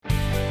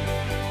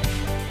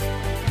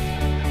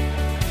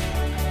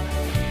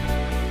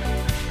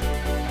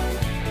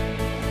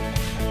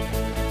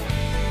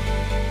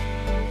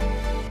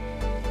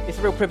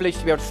a real privilege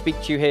to be able to speak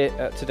to you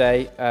here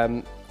today,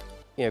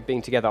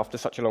 being together after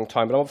such a long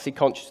time. But I'm obviously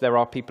conscious there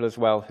are people as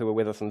well who are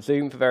with us on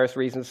Zoom for various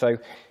reasons, so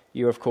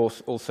you're, of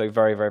course, also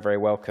very, very, very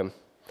welcome.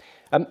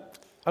 I'd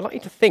like you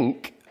to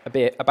think a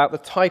bit about the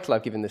title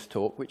I've given this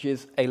talk, which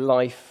is A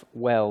Life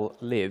Well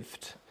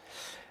Lived.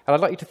 And I'd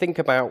like you to think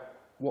about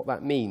what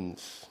that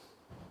means.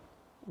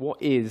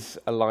 What is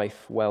a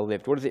life well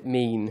lived? What does it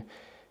mean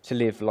to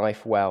live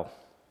life well?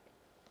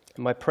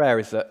 And my prayer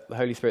is that the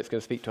Holy Spirit's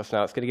going to speak to us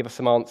now. It's going to give us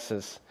some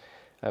answers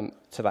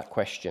to that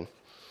question.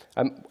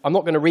 I'm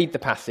not going to read the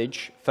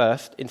passage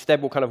first.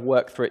 Instead, we'll kind of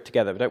work through it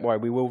together. But don't worry,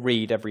 we will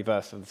read every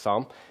verse of the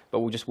psalm,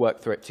 but we'll just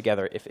work through it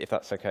together if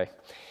that's okay.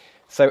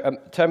 So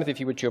turn with me, if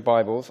you would, to your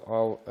Bibles.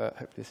 I'll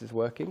hope this is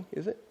working.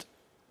 Is it?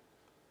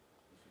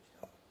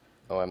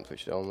 Oh, I haven't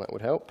switched it on. That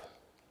would help.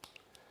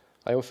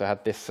 I also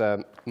had this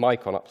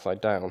mic on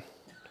upside down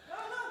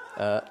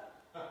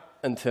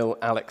until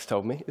Alex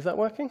told me. Is that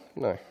working?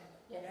 No.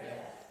 Yes.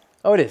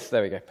 Oh, it is.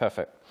 There we go.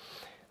 Perfect.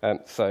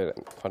 So let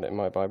me find it in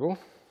my Bible.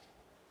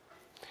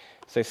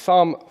 So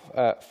Psalm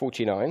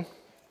 49.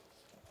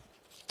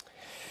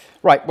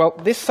 Right, well,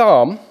 this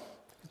psalm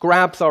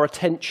grabs our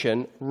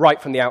attention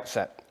right from the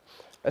outset.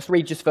 Let's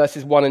read just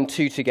verses 1 and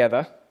 2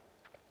 together.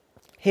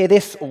 Hear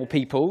this, all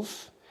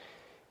peoples.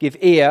 Give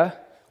ear,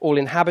 all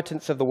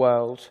inhabitants of the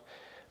world,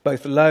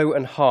 both low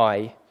and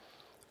high,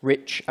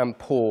 rich and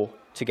poor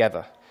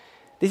together.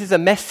 This is a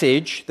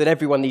message that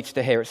everyone needs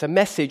to hear. It's a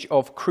message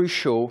of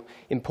crucial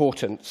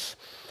importance.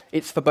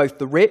 It's for both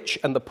the rich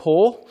and the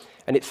poor,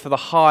 and it's for the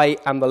high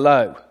and the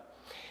low.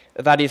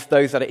 That is,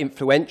 those that are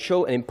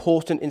influential and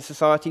important in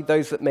society,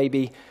 those that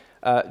maybe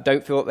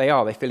don't feel that they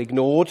are. They feel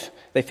ignored,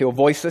 they feel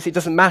voiceless. It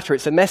doesn't matter.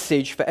 It's a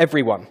message for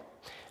everyone.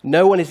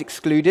 No one is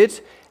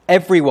excluded.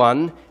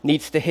 Everyone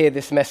needs to hear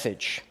this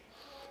message.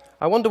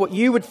 I wonder what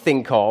you would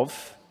think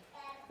of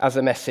as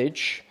a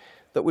message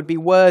that would be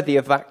worthy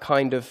of that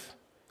kind of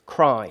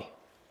cry.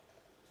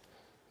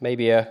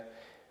 Maybe a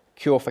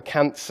cure for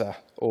cancer,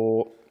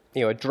 or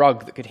a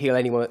drug that could heal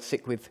anyone that's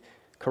sick with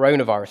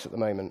coronavirus at the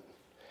moment.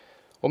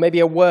 Or maybe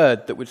a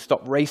word that would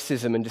stop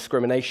racism and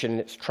discrimination in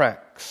its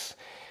tracks.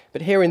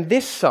 But here in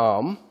this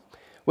psalm,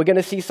 we're going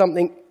to see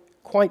something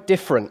quite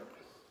different.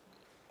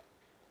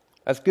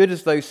 As good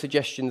as those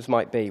suggestions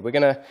might be, we're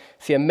going to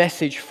see a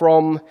message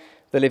from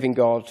the living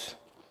God,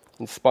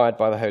 inspired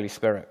by the Holy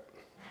Spirit.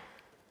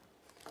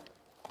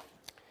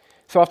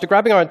 So after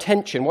grabbing our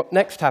attention, what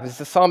next happens is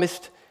the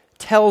psalmist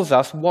tells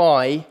us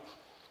why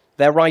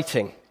they're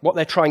writing, what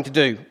they're trying to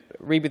do.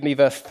 Read with me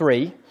verse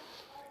 3.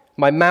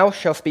 My mouth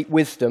shall speak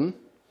wisdom,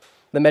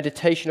 the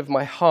meditation of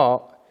my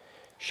heart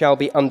shall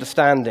be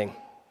understanding.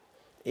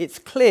 It's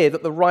clear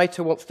that the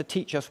writer wants to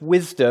teach us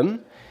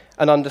wisdom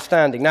and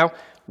understanding. Now,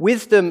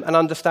 wisdom and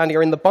understanding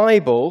are in the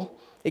Bible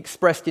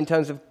expressed in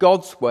terms of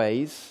God's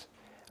ways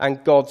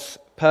and God's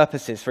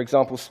purposes. For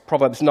example,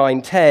 Proverbs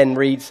 9:10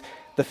 reads,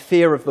 the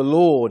fear of the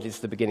Lord is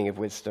the beginning of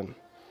wisdom,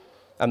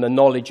 and the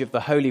knowledge of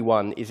the Holy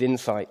One is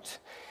insight.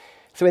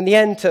 So in the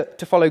end,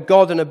 to follow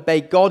God and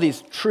obey God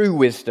is true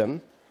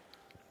wisdom,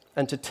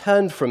 and to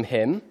turn from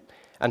him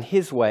and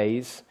his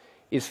ways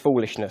is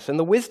foolishness. And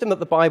the wisdom that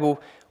the Bible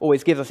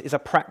always gives us is a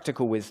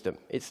practical wisdom.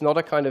 It's not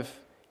a kind of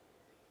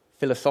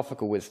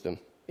philosophical wisdom.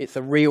 It's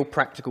a real,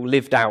 practical,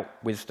 lived-out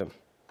wisdom.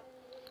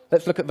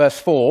 Let's look at verse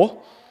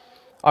 4.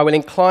 I will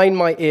incline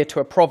my ear to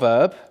a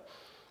proverb.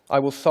 I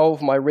will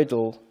solve my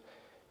riddle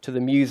to the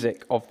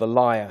music of the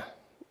lyre.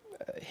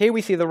 Here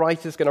we see the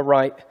writer's going to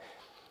write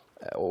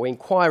or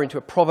inquire into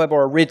a proverb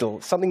or a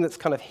riddle, something that's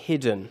kind of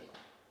hidden,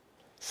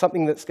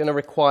 something that's going to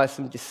require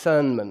some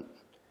discernment,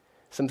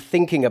 some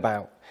thinking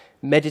about,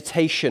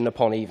 meditation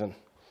upon even.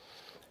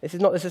 This is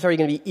not necessarily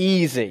going to be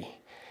easy,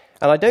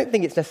 and I don't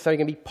think it's necessarily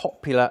going to be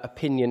popular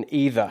opinion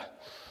either.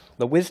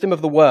 The wisdom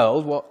of the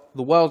world, what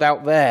the world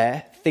out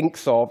there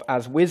thinks of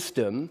as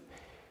wisdom,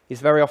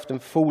 is very often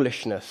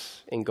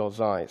foolishness in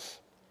God's eyes.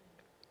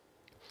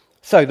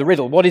 So the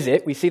riddle, what is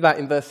it? We see that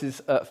in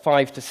verses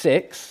 5 to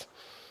 6.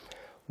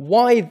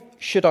 Why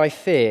should I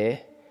fear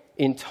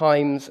in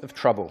times of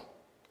trouble?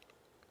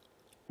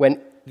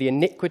 When the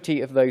iniquity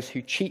of those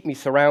who cheat me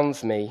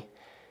surrounds me,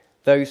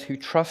 those who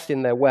trust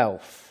in their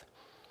wealth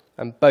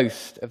and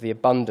boast of the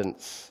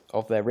abundance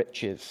of their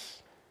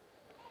riches.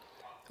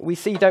 We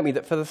see, don't we,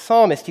 that for the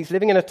psalmist, he's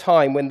living in a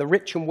time when the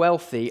rich and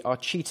wealthy are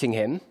cheating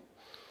him.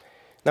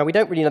 Now, we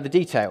don't really know the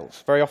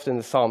details. Very often in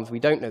the Psalms, we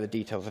don't know the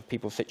details of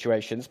people's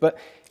situations, but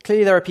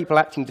clearly there are people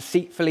acting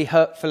deceitfully,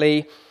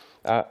 hurtfully,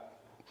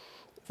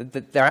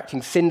 they're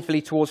acting sinfully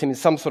towards him in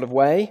some sort of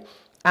way,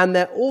 and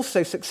they're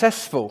also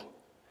successful.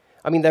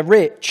 I mean, they're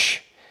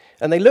rich,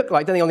 and they look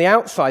like, don't they, on the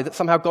outside, that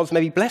somehow God's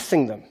maybe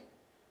blessing them.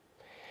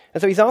 And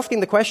so he's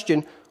asking the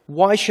question,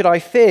 why should I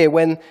fear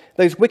when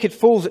those wicked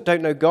fools that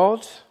don't know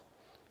God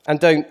and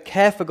don't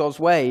care for God's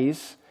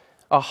ways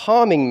are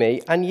harming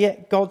me, and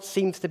yet God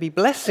seems to be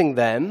blessing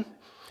them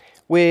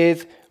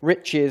with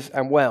riches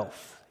and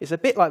wealth? It's a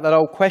bit like that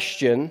old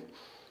question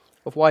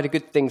of why do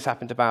good things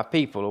happen to bad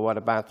people, or why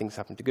do bad things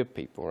happen to good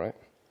people, right?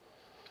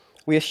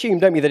 We assume,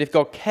 don't we, that if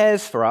God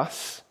cares for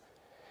us,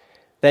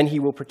 then he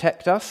will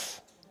protect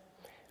us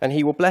and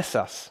he will bless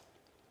us.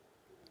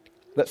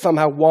 That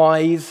somehow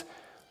wise,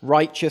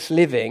 righteous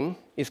living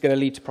is going to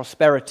lead to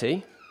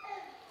prosperity,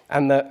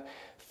 and that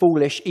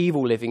foolish,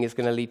 evil living is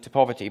going to lead to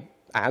poverty.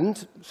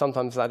 And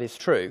sometimes that is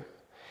true,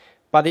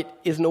 but it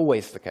isn't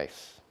always the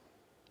case.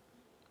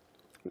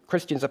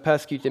 Christians are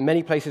persecuted in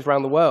many places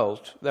around the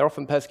world. They're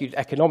often persecuted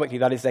economically,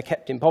 that is, they're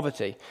kept in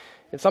poverty.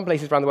 In some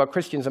places around the world,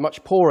 Christians are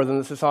much poorer than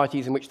the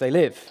societies in which they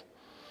live.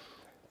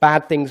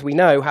 Bad things we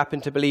know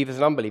happen to believers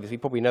and unbelievers. We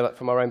probably know that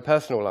from our own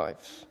personal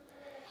lives.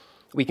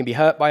 We can be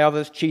hurt by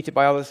others, cheated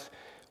by others,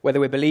 whether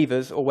we're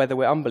believers or whether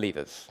we're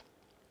unbelievers.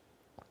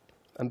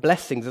 And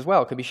blessings as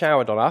well can be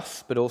showered on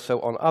us, but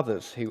also on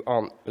others who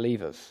aren't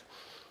believers.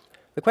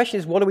 The question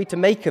is, what are we to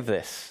make of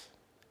this?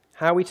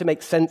 How are we to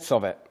make sense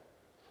of it?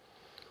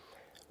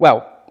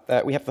 Well,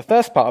 we have the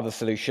first part of the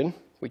solution,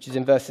 which is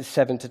in verses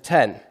 7 to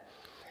 10.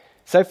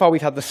 So far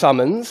we've had the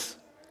summons,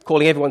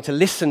 calling everyone to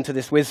listen to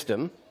this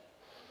wisdom,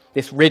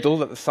 this riddle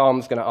that the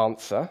psalm's going to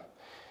answer.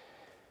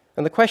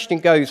 And the question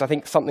goes, I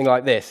think, something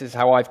like this. This is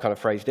how I've kind of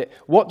phrased it.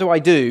 What do I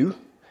do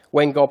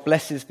when God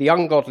blesses the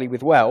ungodly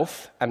with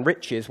wealth and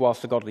riches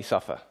whilst the godly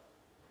suffer?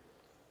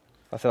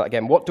 I'll say that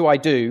again. What do I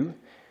do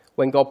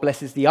when God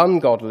blesses the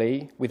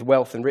ungodly with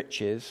wealth and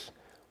riches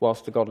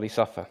whilst the godly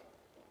suffer?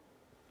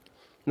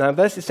 Now, in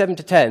verses 7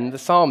 to 10, the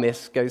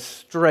psalmist goes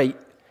straight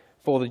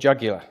for the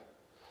jugular.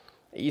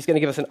 He's going to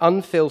give us an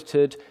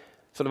unfiltered,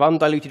 sort of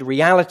undiluted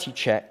reality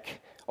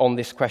check on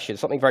this question,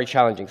 something very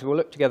challenging. So we'll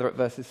look together at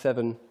verses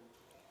 7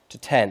 to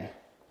 10.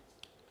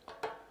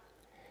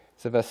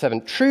 So verse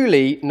 7,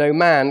 truly no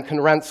man can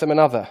ransom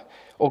another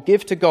or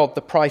give to God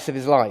the price of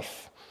his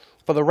life,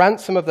 for the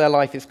ransom of their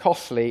life is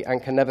costly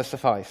and can never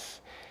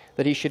suffice,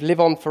 that he should live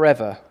on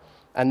forever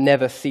and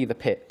never see the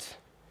pit.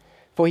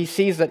 For he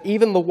sees that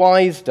even the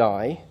wise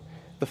die,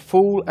 the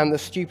fool and the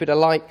stupid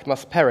alike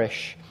must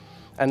perish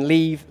and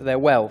leave their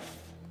wealth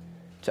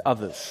to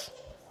others.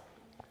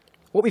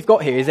 What we've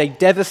got here is a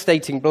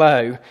devastating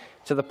blow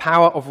to the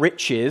power of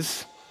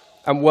riches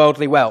and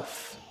worldly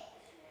wealth.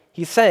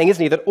 He's saying,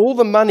 isn't he, that all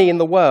the money in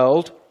the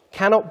world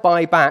cannot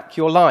buy back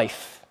your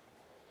life.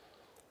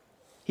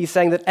 He's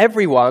saying that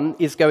everyone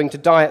is going to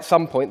die at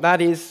some point.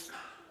 That is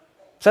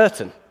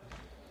certain.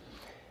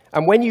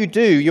 And when you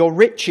do, your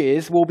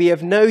riches will be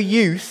of no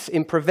use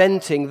in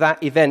preventing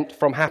that event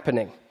from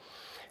happening.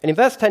 And in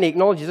verse 10, he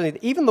acknowledges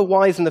that even the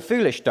wise and the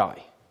foolish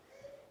die.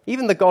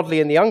 Even the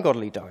godly and the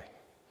ungodly die.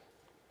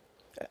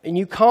 And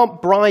you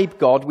can't bribe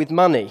God with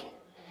money.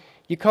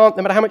 You can't,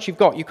 no matter how much you've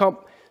got, you can't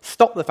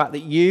stop the fact that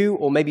you,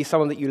 or maybe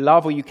someone that you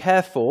love or you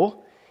care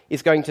for,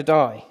 is going to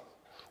die.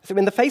 So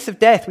in the face of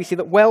death, we see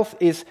that wealth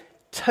is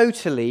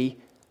totally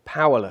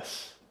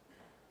powerless.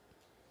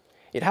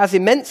 It has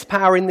immense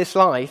power in this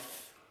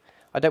life.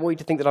 I don't want you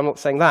to think that I'm not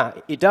saying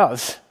that. It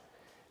does.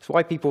 It's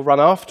why people run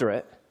after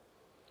it.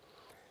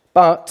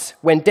 But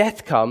when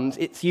death comes,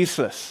 it's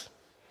useless.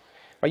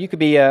 Well, you could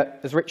be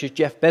as rich as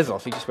Jeff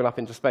Bezos. He just went up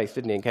into space,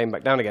 didn't he, and came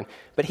back down again.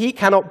 But he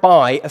cannot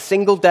buy a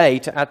single day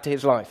to add to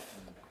his life.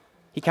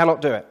 He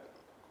cannot do it.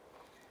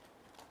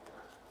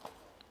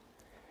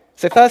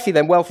 So firstly,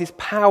 then, wealth is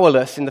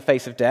powerless in the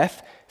face of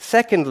death.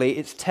 Secondly,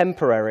 it's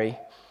temporary,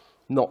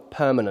 not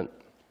permanent.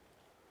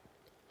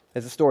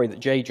 There's a story that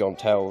J. John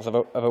tells of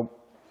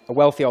a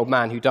wealthy old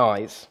man who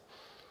dies,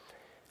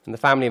 and the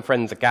family and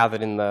friends are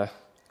gathered in the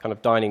kind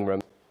of dining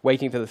room,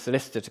 waiting for the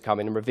solicitor to come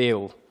in and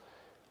reveal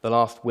the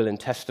last will and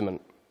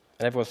testament.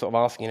 And everyone's sort of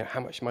asking,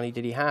 how much money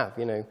did he have?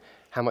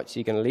 How much is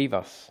he going to leave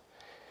us?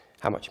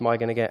 How much am I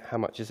going to get? How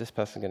much is this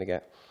person going to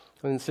get?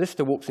 When the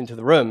solicitor walks into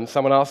the room,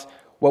 someone asks,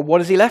 well,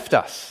 what has he left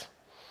us?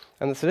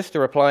 And the solicitor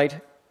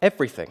replied,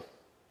 everything.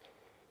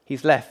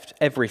 He's left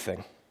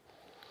everything.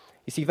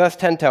 You see, verse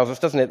 10 tells us,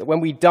 doesn't it, that when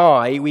we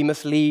die, we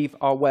must leave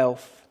our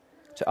wealth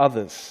to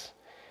others.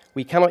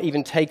 We cannot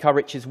even take our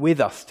riches with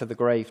us to the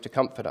grave to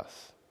comfort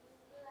us.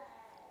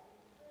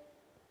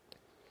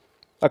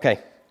 Okay,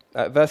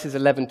 verses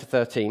 11 to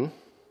 13.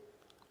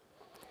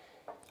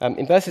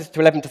 In verses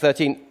 11 to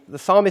 13, the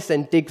psalmist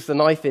then digs the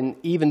knife in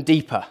even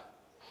deeper.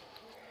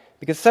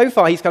 Because so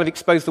far he's kind of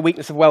exposed the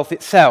weakness of wealth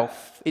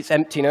itself, its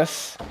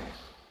emptiness.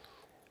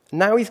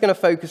 Now he's going to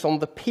focus on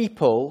the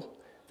people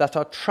that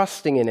are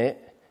trusting in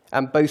it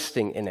and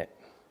boasting in it.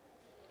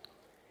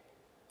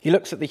 He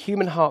looks at the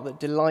human heart that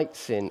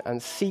delights in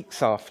and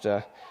seeks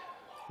after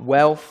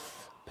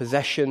wealth,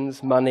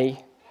 possessions,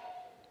 money,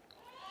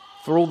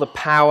 for all the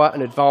power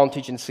and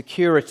advantage and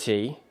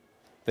security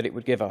that it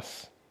would give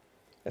us.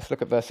 Let's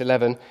look at verse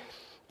 11.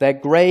 Their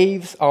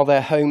graves are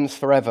their homes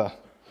forever,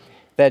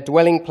 their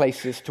dwelling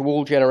places to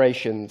all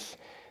generations,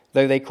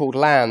 though they called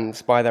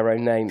lands by their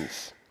own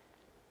names.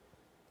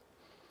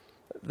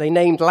 They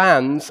named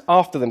lands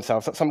after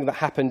themselves. That's something that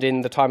happened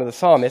in the time of the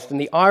psalmist. And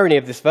the irony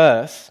of this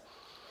verse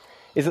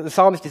is that the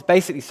psalmist is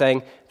basically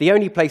saying the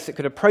only place that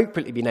could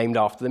appropriately be named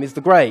after them is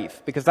the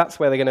grave, because that's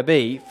where they're going to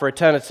be for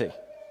eternity.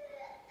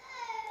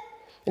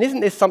 And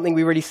isn't this something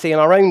we really see in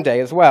our own day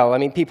as well? I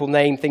mean, people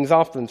name things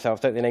after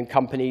themselves, don't they? They name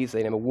companies,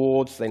 they name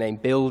awards, they name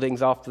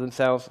buildings after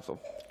themselves, sort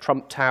of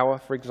Trump Tower,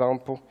 for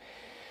example.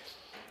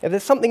 If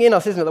there's something in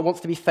us, isn't it, that wants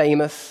to be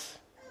famous,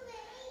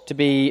 to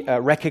be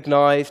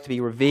recognized, to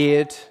be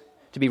revered,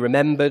 to be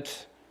remembered.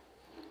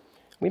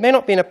 We may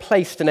not be in a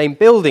place to name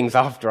buildings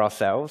after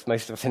ourselves,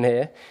 most of us in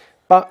here,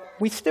 but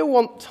we still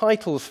want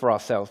titles for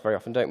ourselves very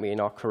often, don't we, in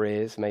our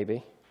careers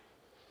maybe?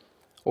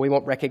 Or we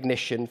want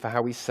recognition for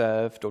how we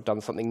served or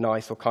done something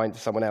nice or kind to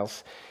someone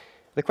else.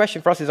 The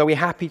question for us is, are we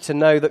happy to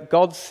know that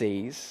God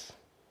sees,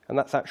 and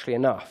that's actually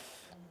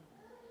enough?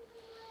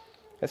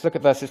 Let's look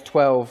at verses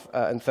 12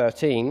 and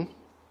 13.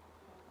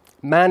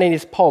 Man in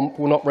his pomp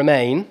will not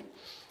remain.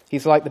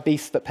 He's like the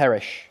beasts that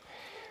perish.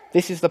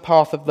 This is the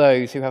path of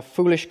those who have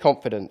foolish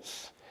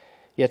confidence,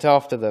 yet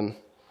after them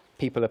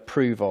people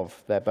approve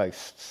of their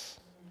boasts.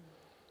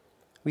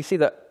 We see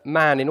that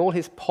man, in all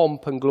his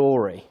pomp and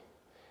glory,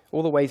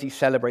 all the ways he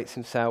celebrates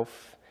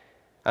himself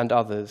and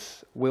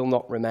others, will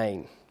not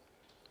remain.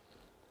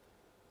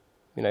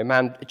 You know,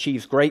 man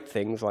achieves great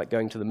things like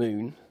going to the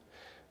moon,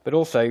 but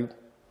also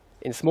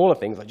in smaller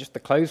things like just the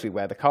clothes we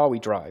wear, the car we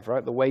drive,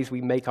 right? The ways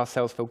we make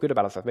ourselves feel good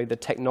about ourselves, maybe the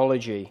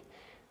technology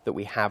that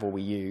we have or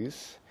we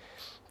use.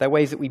 They're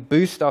ways that we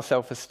boost our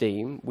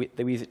self-esteem, we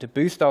use it to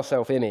boost our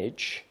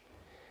self-image.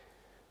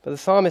 But the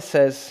psalmist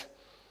says,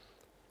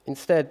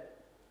 instead,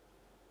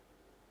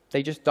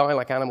 they just die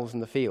like animals in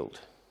the field.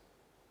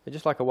 They're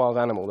just like a wild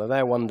animal. They're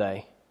there one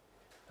day,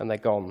 and they're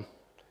gone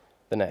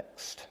the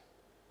next.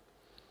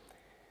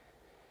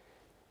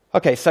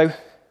 Okay, so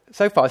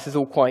far this is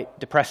all quite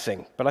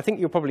depressing, but I think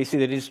you'll probably see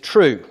that it is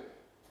true.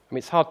 I mean,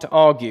 it's hard to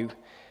argue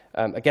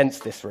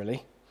against this,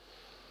 really.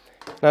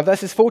 Now,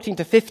 verses 14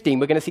 to 15,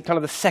 we're going to see kind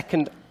of the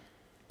second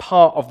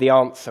part of the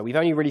answer. We've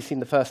only really seen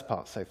the first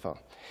part so far.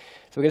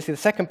 So we're going to see the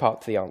second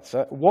part to the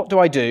answer. What do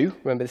I do,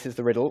 remember this is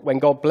the riddle, when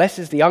God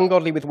blesses the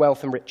ungodly with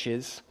wealth and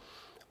riches,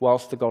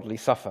 whilst the godly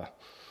suffer?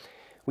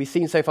 We've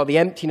seen so far the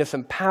emptiness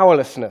and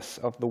powerlessness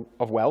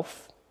of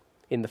wealth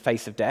in the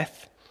face of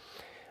death.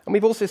 And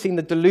we've also seen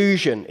the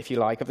delusion, if you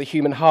like, of the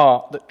human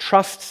heart that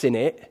trusts in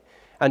it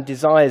and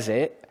desires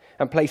it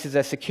and places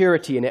their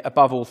security in it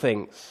above all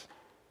things.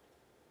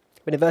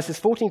 But in verses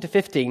 14 to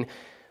 15,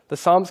 the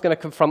psalm's going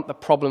to confront the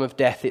problem of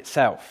death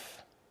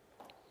itself.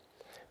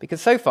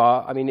 Because so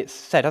far, I mean, it's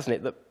said, hasn't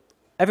it, that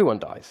everyone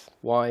dies,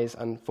 wise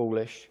and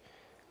foolish,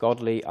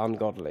 godly,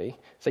 ungodly.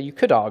 So you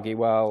could argue,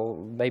 well,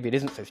 maybe it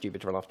isn't so stupid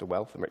to run after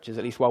wealth and riches,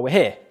 at least while we're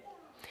here.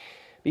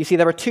 But you see,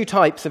 there are two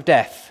types of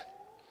death.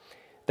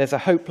 There's a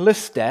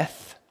hopeless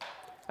death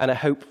and a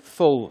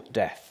hopeful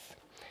death.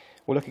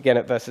 We'll look again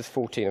at verses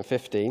 14 and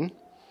 15.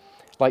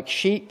 Like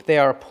sheep, they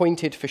are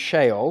appointed for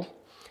Sheol.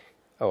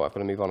 Oh, I've got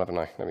to move on, haven't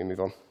I? Let me move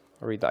on.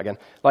 I'll read that again.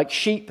 Like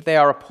sheep, they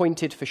are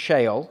appointed for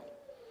Sheol.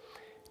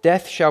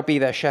 Death shall be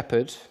their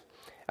shepherd,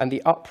 and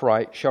the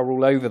upright shall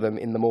rule over them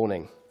in the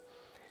morning.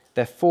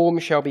 Their form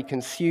shall be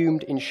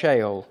consumed in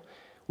Sheol,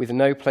 with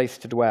no place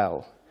to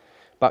dwell.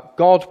 But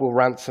God will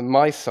ransom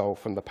my soul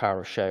from the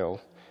power of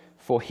Sheol,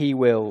 for he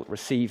will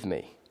receive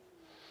me.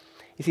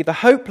 You see, the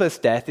hopeless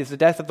death is the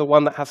death of the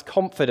one that has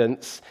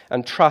confidence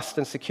and trust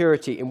and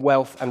security in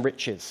wealth and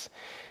riches.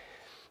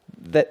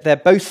 They're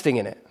boasting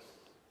in it.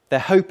 Their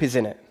hope is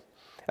in it.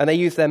 And they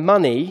use their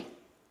money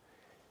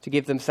to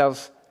give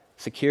themselves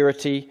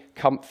security,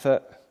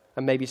 comfort,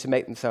 and maybe to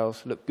make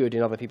themselves look good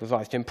in other people's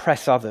eyes, to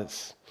impress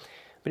others.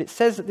 But it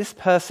says that this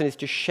person is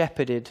just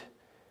shepherded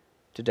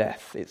to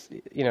death. It's,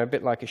 you know, a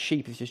bit like a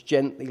sheep is just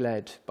gently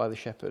led by the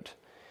shepherd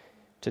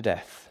to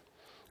death.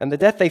 And the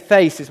death they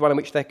face is one in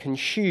which they're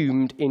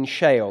consumed in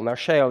Sheol. Now,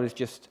 Sheol is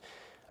just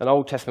an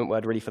Old Testament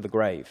word really for the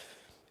grave.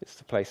 It's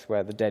the place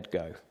where the dead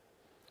go.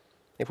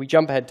 If we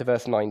jump ahead to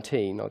verse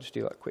 19, I'll just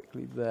do that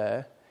quickly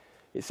there.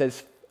 It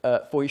says,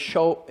 for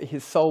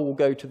his soul will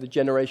go to the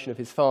generation of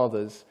his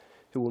fathers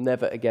who will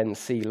never again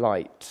see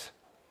light.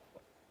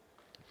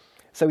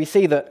 So we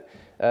see that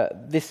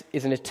this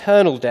is an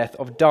eternal death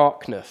of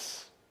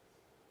darkness,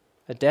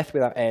 a death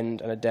without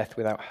end and a death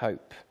without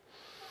hope.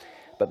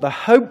 But the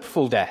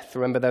hopeful death,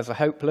 remember there's a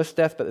hopeless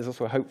death, but there's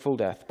also a hopeful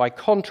death, by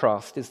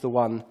contrast is the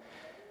one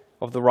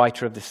of the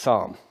writer of this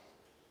psalm.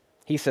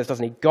 He says,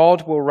 doesn't he,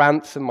 God will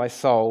ransom my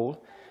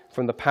soul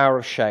from the power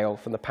of Sheol,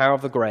 from the power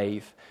of the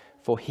grave,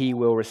 for he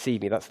will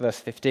receive me. That's verse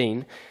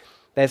 15.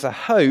 There's a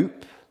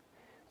hope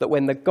that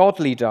when the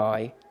godly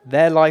die,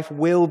 their life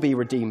will be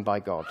redeemed by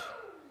God,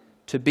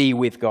 to be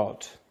with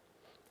God.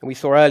 And we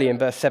saw earlier in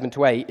verse 7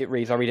 to 8, it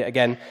reads, I'll read it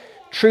again,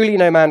 truly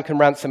no man can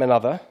ransom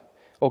another,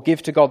 or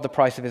give to God the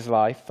price of his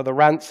life, for the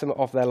ransom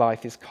of their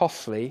life is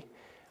costly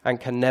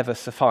and can never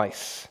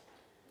suffice.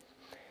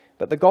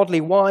 But the godly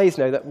wise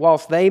know that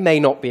whilst they may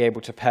not be able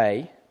to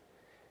pay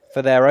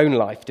for their own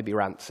life to be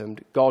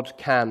ransomed, God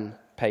can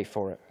pay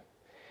for it.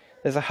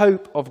 There's a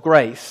hope of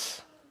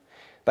grace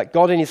that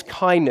God in his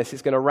kindness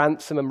is going to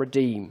ransom and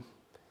redeem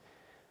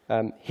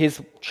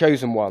his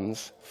chosen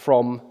ones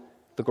from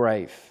the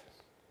grave.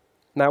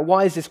 Now,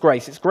 why is this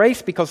grace? It's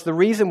grace because the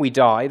reason we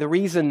die, the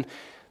reason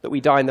that we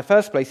die in the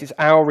first place, is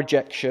our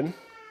rejection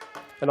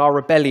and our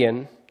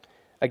rebellion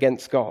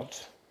against God.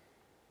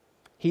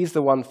 He's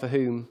the one for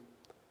whom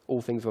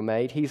all things were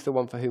made. He's the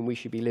one for whom we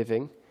should be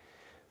living,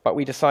 But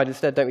we decide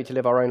instead, don't we, to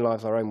live our own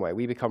lives our own way.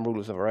 We become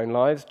rulers of our own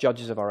lives,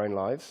 judges of our own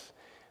lives.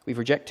 We've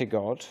rejected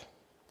God.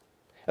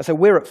 And so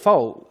we're at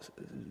fault.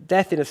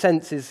 Death, in a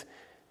sense, is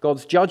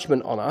God's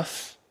judgment on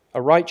us,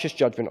 a righteous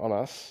judgment on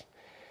us.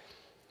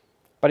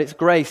 But it's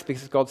grace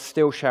because God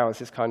still showers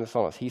his kindness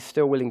on us. He's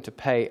still willing to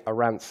pay a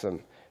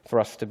ransom for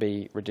us to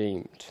be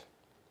redeemed.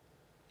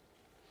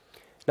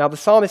 Now, the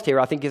psalmist here,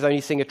 I think, is only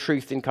seeing a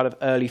truth in kind of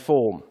early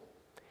form.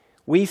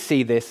 We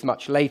see this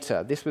much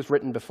later. This was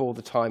written before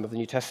the time of the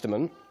New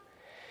Testament.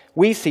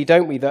 We see,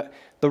 don't we, that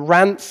the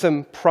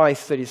ransom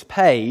price that is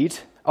paid,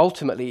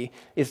 ultimately,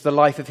 is the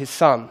life of his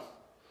Son,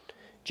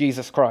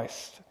 Jesus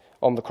Christ,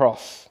 on the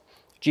cross.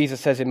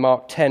 Jesus says in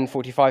Mark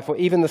 10:45, "For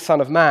even the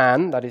Son of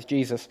Man," that is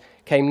Jesus,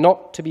 "came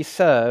not to be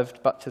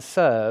served, but to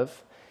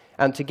serve,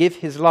 and to give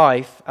his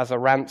life as a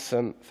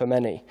ransom for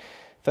many."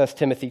 1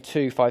 Timothy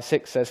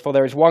 2:5-6 says, "For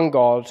there is one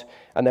God,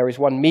 and there is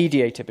one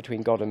mediator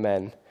between God and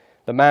men,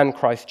 the man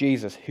Christ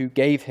Jesus, who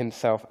gave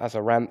himself as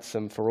a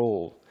ransom for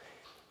all,"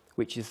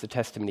 which is the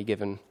testimony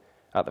given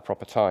at the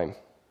proper time.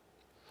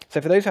 So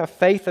for those who have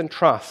faith and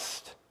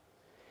trust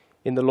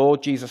in the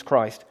Lord Jesus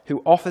Christ,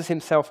 who offers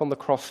himself on the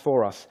cross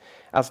for us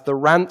as the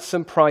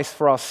ransom price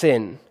for our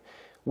sin,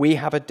 we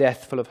have a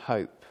death full of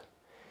hope.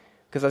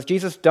 Because as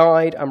Jesus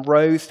died and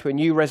rose to a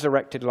new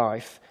resurrected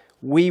life,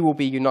 we will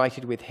be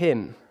united with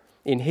him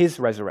in his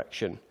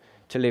resurrection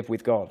to live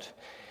with God.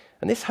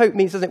 And this hope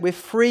means, doesn't it, we're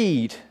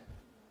freed.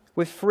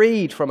 We're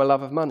freed from a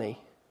love of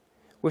money.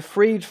 We're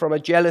freed from a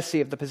jealousy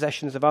of the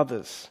possessions of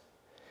others.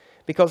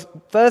 Because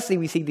firstly,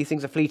 we see these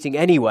things are fleeting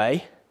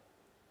anyway.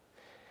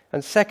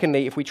 And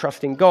secondly, if we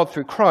trust in God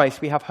through Christ,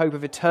 we have hope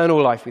of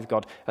eternal life with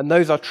God. And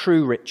those are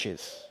true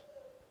riches.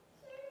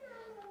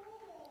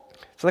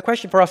 So the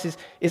question for us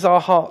is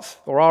our hearts,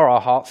 or are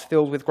our hearts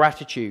filled with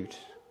gratitude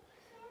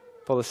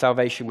for the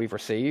salvation we've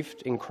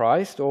received in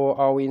Christ? Or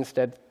are we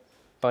instead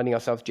finding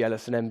ourselves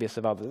jealous and envious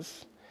of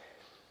others,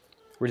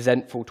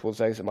 resentful towards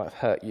those that might have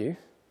hurt you?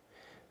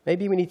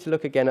 Maybe we need to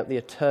look again at the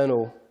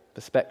eternal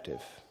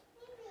perspective.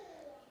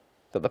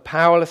 That the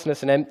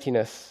powerlessness and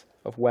emptiness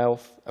of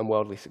wealth and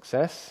worldly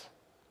success,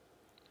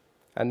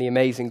 and the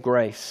amazing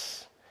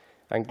grace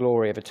and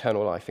glory of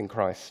eternal life in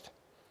Christ.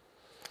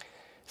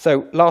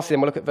 So lastly,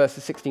 then we'll look at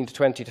verses 16 to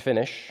 20 to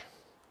finish.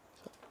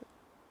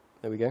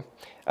 There we go.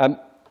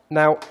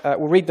 Now,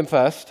 we'll read them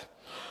first.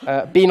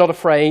 "Be not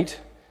afraid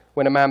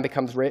when a man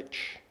becomes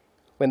rich,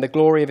 when the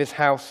glory of his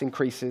house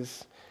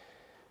increases.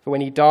 For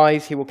when he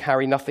dies, he will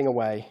carry nothing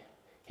away.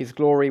 His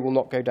glory will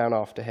not go down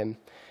after him.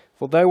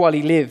 For though while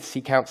he lives,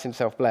 he counts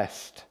himself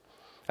blessed,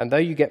 and though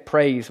you get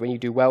praise when you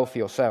do well for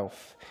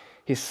yourself,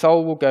 his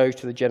soul will go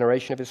to the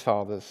generation of his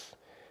fathers,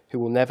 who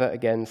will never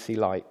again see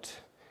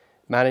light.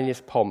 Man in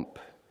his pomp,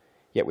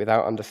 yet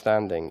without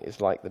understanding,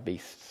 is like the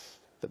beasts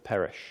that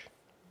perish."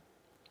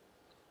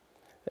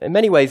 In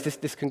many ways,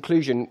 this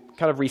conclusion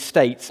kind of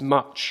restates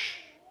much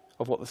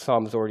of what the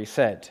psalm has already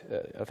said,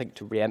 I think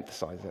to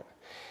re-emphasize it.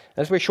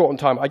 As we're short on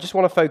time, I just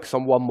want to focus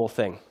on one more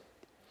thing,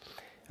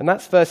 and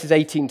that's verses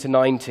 18 to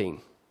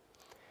 19.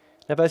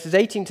 Now, verses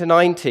 18 to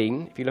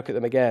 19, if you look at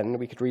them again,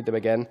 we could read them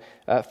again.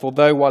 "For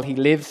though while he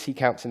lives, he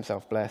counts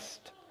himself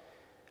blessed,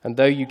 and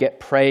though you get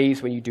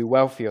praise when you do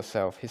well for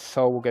yourself, his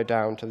soul will go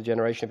down to the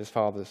generation of his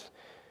fathers,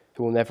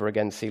 who will never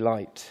again see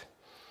light."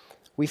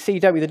 We see,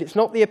 don't we, that it's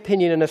not the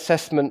opinion and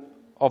assessment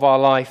of our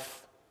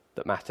life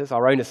that matters,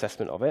 our own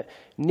assessment of it.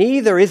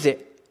 Neither is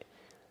it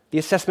the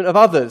assessment of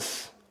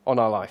others on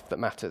our life that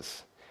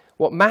matters.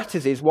 What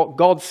matters is what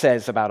God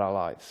says about our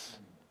lives.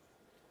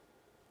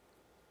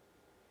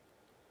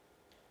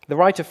 The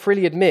writer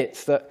freely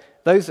admits that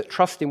those that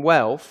trust in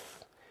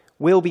wealth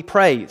will be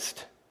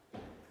praised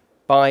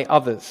by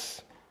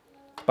others,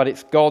 but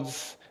it's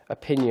God's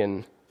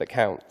opinion that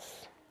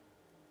counts.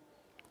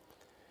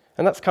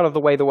 And that's kind of the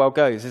way the world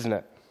goes, isn't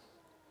it?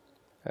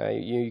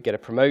 You get a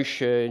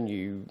promotion,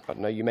 you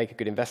make a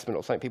good investment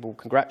or something, people will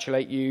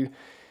congratulate you.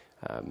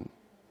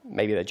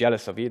 Maybe they're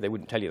jealous of you, they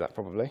wouldn't tell you that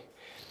probably.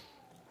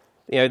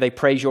 They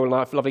praise your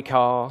lovely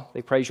car,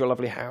 they praise your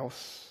lovely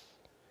house.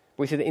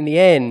 We see that in the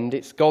end,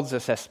 it's God's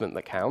assessment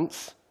that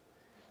counts.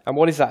 And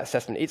what is that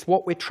assessment? It's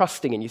what we're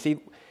trusting in. You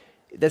see,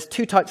 there's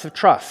two types of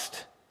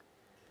trust.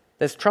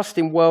 There's trust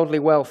in worldly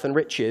wealth and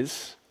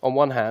riches on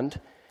one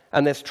hand,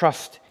 and there's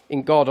trust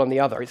in God on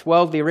the other. It's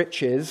worldly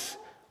riches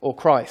or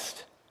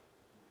Christ.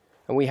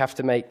 And we have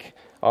to make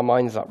our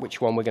minds up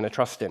which one we're going to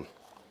trust in.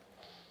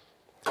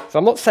 So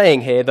I'm not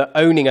saying here that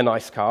owning a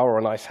nice car or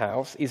a nice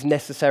house is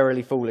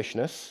necessarily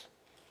foolishness.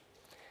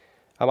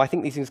 I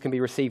think these things can be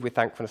received with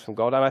thankfulness from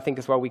God, and I think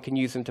as well we can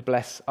use them to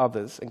bless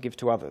others and give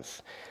to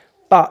others.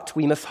 But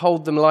we must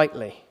hold them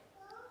lightly.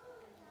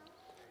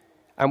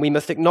 And we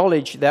must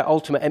acknowledge their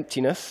ultimate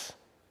emptiness,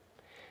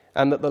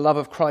 and that the love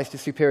of Christ is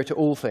superior to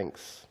all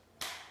things.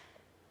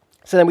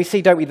 So then we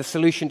see, don't we, the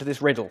solution to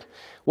this riddle.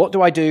 What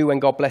do I do when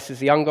God blesses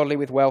the ungodly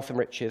with wealth and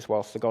riches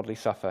whilst the godly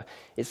suffer?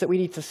 It's that we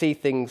need to see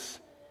things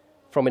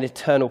from an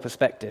eternal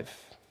perspective.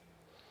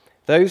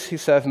 Those who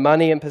serve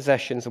money and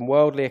possessions and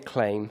worldly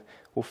acclaim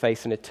will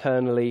face an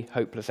eternally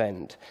hopeless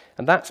end.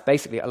 And that's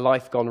basically a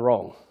life gone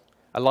wrong,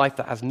 a life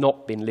that has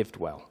not been lived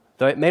well,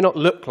 though it may not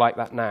look like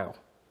that now.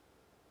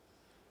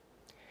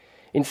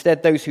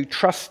 Instead, those who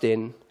trust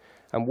in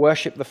and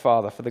worship the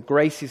Father for the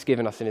grace he's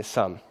given us in his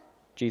Son,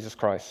 Jesus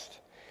Christ,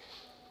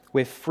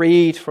 we're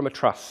freed from a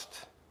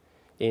trust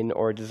in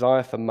or a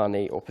desire for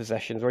money or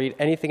possessions or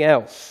anything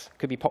else. It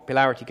could be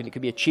popularity, it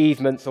could be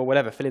achievements or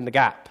whatever, fill in the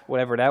gap,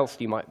 whatever else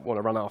you might want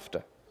to run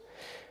after.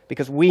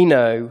 Because we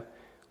know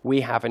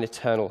we have an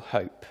eternal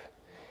hope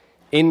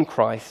in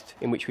Christ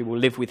in which we will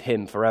live with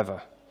him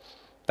forever.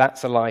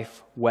 That's a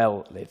life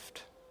well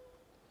lived.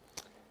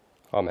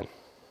 Amen.